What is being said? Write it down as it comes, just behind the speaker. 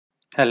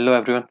Hello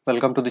everyone,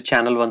 welcome to the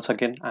channel once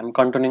again. I'm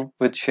continuing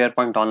with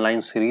SharePoint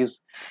online series,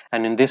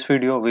 and in this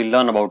video we'll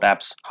learn about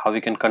apps, how we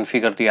can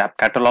configure the app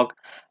catalog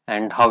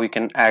and how we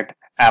can add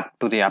app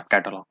to the app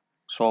catalog.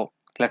 So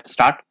let's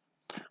start.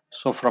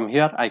 So from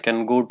here I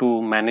can go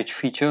to manage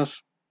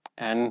features,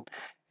 and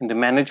in the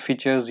manage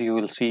features you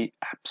will see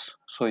apps.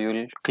 So you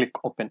will click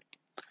open.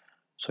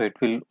 So it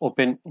will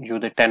open you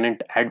the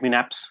tenant admin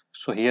apps.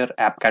 So here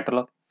app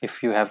catalog,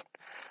 if you have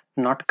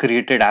not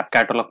created app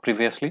catalog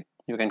previously,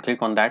 you can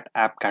click on that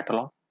app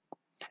catalog,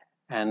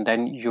 and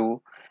then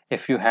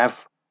if you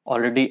have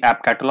already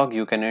app catalog,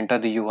 you can enter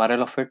the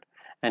URL of it,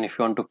 and if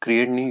you want to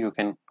create new, you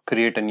can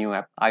create a new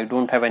app. I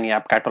don't have any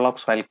app catalog,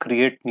 so I'll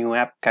create new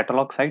app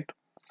catalog site.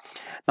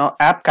 Now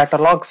app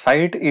catalog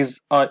site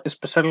is a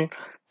special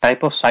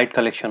type of site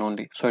collection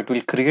only, so it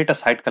will create a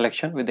site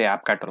collection with the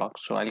app catalog.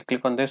 So I'll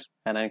click on this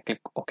and I click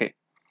OK,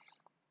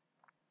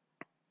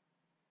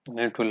 and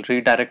it will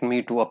redirect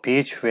me to a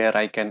page where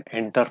I can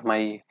enter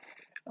my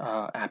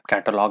app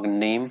catalog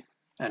name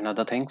and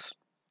other things.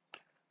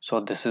 So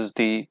this is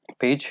the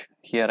page.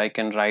 Here I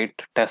can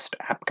write test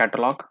app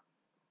catalog,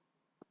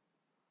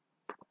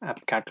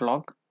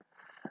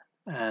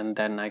 and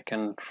then I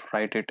can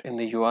write it in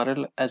the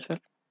URL as well.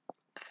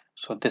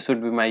 So this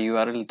would be my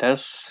URL,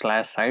 this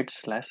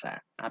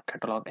 /site/app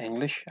catalog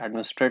English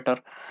administrator.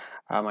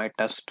 My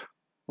test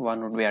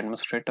one would be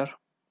administrator,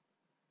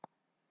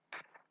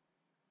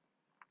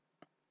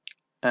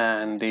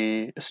 and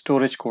the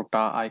storage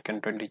quota I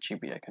can 20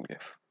 GB I can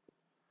give.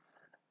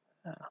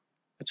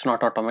 It's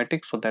not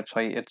automatic, so that's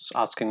why it's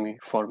asking me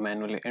for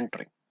manually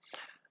entering.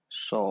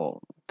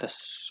 So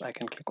this I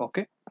can click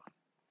OK.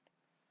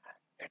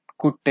 It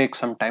could take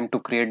some time to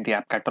create the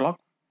app catalog.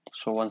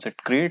 So once it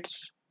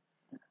creates,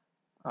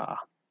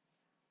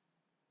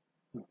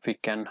 we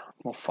can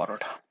move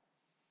forward.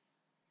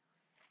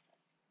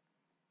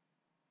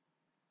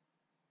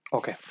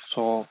 Okay,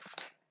 so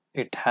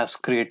it has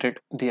created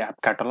the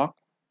app catalog,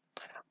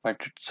 but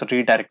it's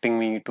redirecting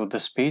me to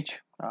this page.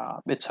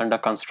 It's under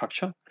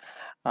construction.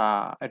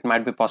 It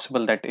might be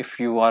possible that if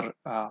you are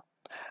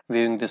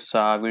viewing this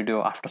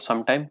video after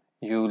some time,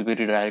 you will be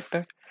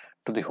redirected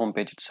to the home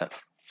page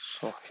itself.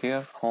 So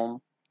here, home,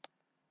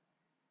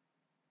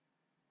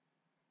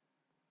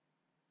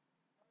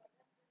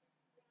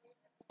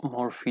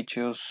 more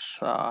features.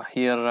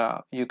 Here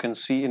you can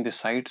see in the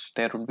sites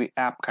there would be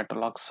app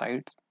catalog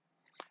sites.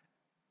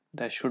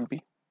 There should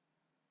be.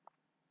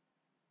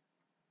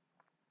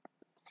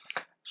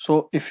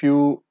 So if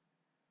you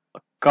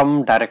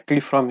come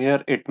directly from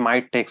here, it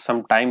might take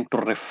some time to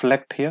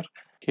reflect here.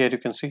 Here you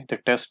can see the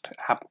test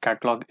app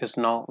catalog is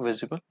now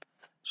visible.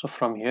 So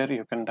from here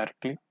you can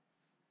directly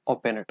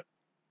open it.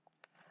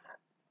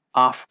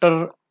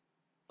 After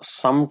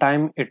some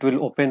time it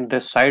will open,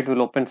 this side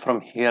will open from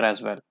here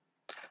as well,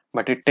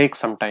 but it takes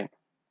some time.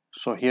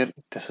 So here,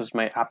 this is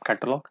my app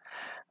catalog.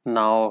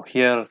 Now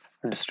here,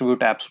 distribute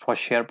apps for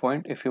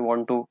SharePoint. If you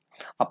want to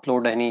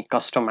upload any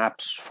custom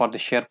apps for the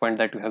SharePoint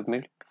that you have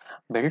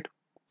built,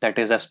 that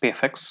is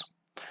SPFX.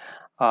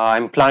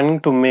 I'm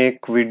planning to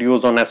make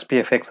videos on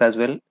SPFX as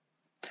well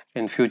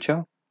in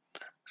future.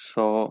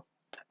 So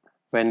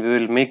when we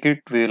will make it,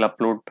 we will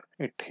upload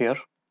it here,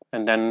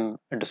 and then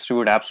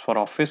distribute apps for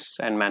Office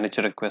and manage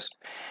request.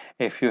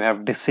 If you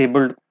have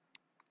disabled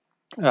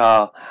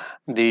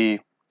the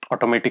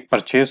automatic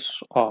purchase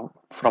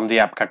from the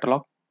app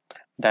catalog,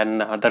 then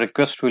the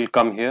request will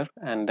come here,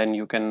 and then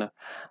you can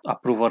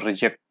approve or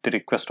reject the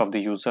request of the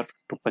user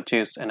to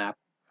purchase an app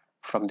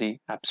from the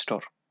app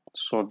store.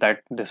 So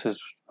that this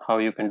is how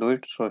you can do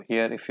it. So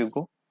here if you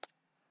go,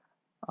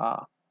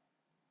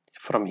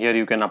 from here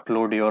you can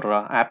upload your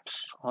apps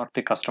or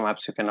the custom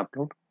apps you can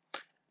upload,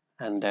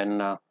 and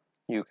then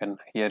you can,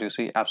 here you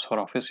see apps for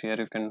Office, here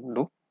you can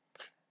do.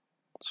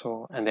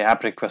 So, and the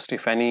app request,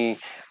 if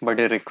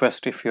anybody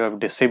request, if you have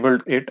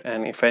disabled it,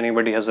 and if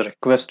anybody has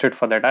requested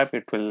for that app,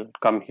 it will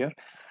come here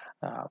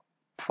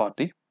for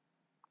the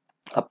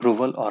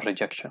approval or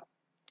rejection.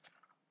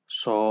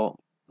 So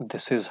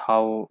this is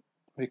how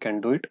we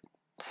can do it.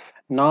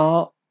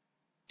 Now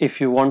if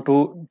you want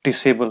to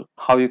disable,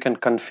 how you can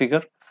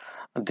configure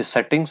the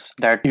settings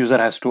that user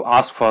has to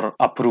ask for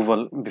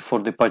approval before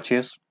the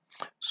purchase.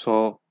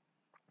 So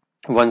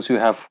once you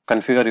have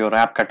configured your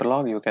app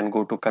catalog, you can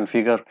go to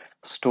configure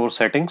store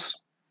settings.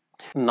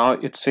 Now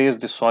it says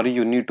this, sorry,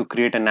 you need to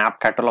create an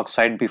app catalog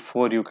site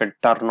before you can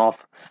turn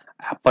off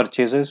app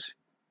purchases.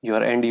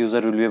 Your end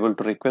user will be able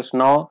to request.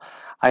 Now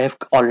I have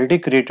already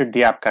created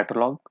the app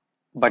catalog,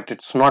 but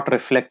it's not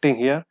reflecting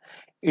here.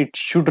 It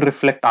should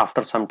reflect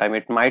after some time.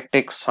 It might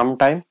take some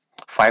time,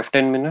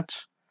 5-10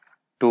 minutes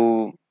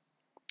to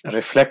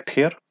reflect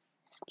here.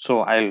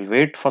 So I'll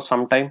wait for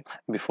some time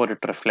before it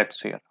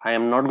reflects here. I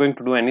am not going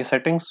to do any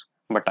settings,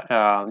 but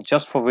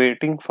just for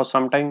waiting for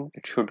some time,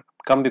 it should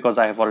come because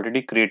I have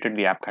already created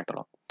the app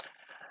catalog.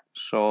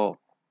 So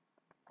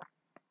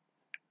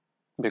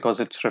because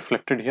it's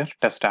reflected here,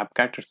 test app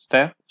cat, it's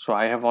there. So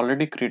I have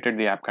already created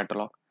the app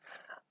catalog.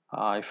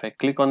 If I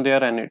click on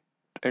there, and it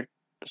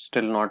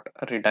still not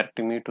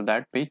redirecting me to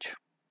that page,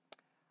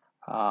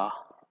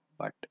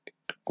 but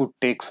it could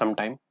take some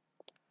time.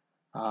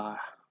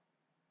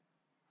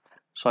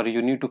 Sorry,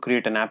 you need to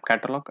create an app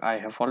catalog. I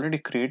have already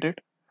created,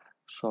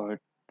 so it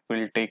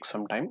will take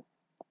some time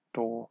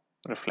to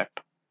reflect.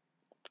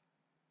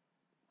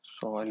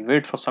 So I'll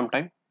wait for some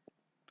time.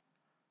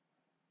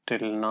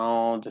 Till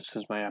now, this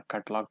is my app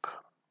catalog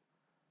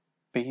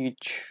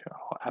page,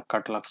 app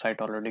catalog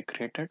site already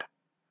created.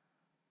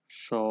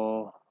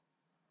 So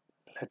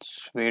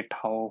let's wait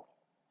how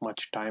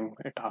much time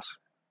it asks.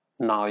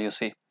 Now you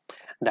see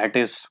that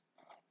is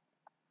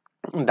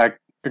that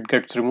it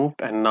gets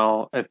removed, and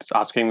now it's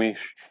asking me,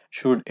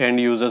 should end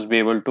users be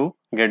able to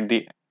get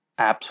the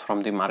apps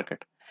from the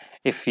market?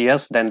 If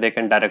yes, then they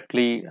can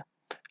directly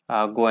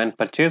go and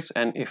purchase,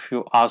 and if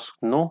you ask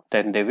no,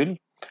 then they will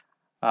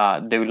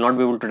not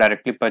be able to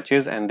directly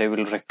purchase, and they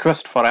will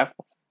request for app,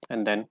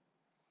 and then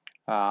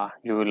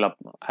you will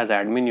as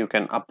admin you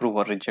can approve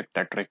or reject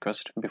that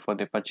request before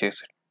they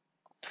purchase it.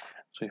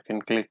 So you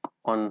can click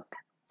on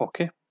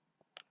OK.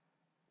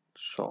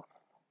 So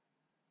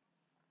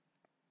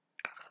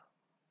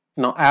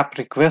now app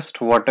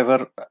request,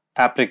 whatever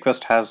app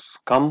request has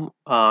come,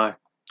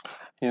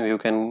 you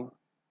can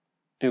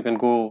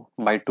go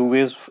by two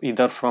ways,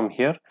 either from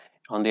here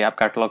on the app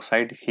catalog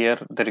side, here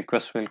the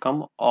request will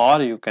come,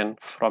 or you can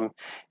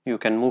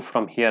move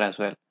from here as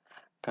well.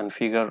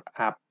 Configure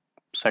app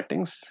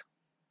settings.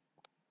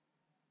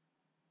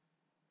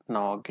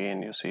 Now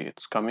again you see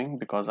it's coming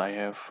because I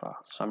have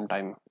some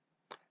time.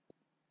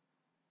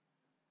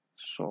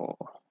 So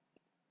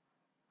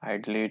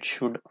ideally it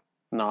should,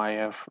 now I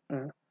have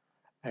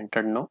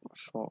entered no,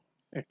 so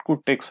it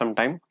could take some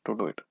time to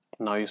do it.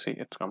 Now you see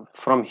it's come.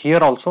 From here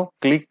also,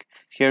 click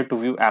here to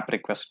view app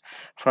request.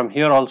 From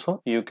here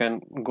also you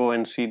can go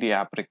and see the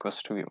app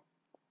request view.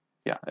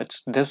 Yeah,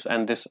 it's this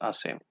and this are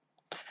same.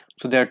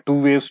 So there are two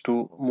ways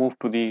to move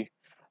to the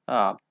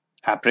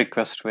app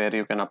request, where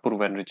you can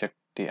approve and reject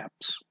the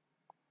apps.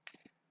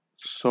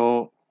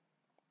 So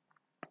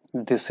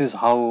this is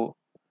how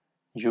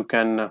you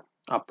can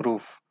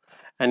approve.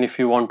 And if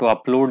you want to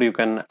upload, you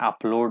can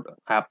upload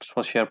apps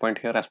for SharePoint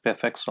here,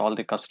 SPFX, all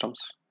the customs.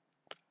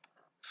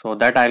 So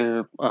that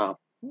I'll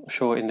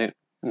show in the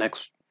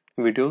next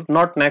video.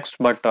 Not next,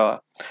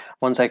 but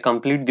once I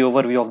complete the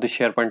overview of the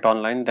SharePoint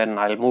Online, then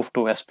I'll move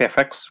to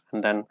SPFX,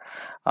 and then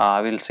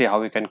we'll see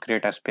how we can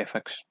create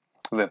SPFX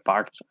web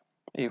parts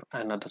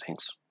and other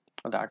things,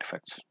 the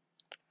artifacts.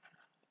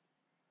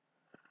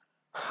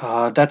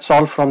 That's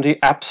all from the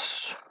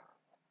apps.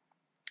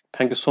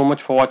 Thank you so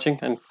much for watching,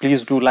 and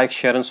please do like,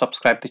 share and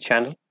subscribe the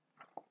channel.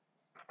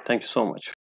 Thank you so much.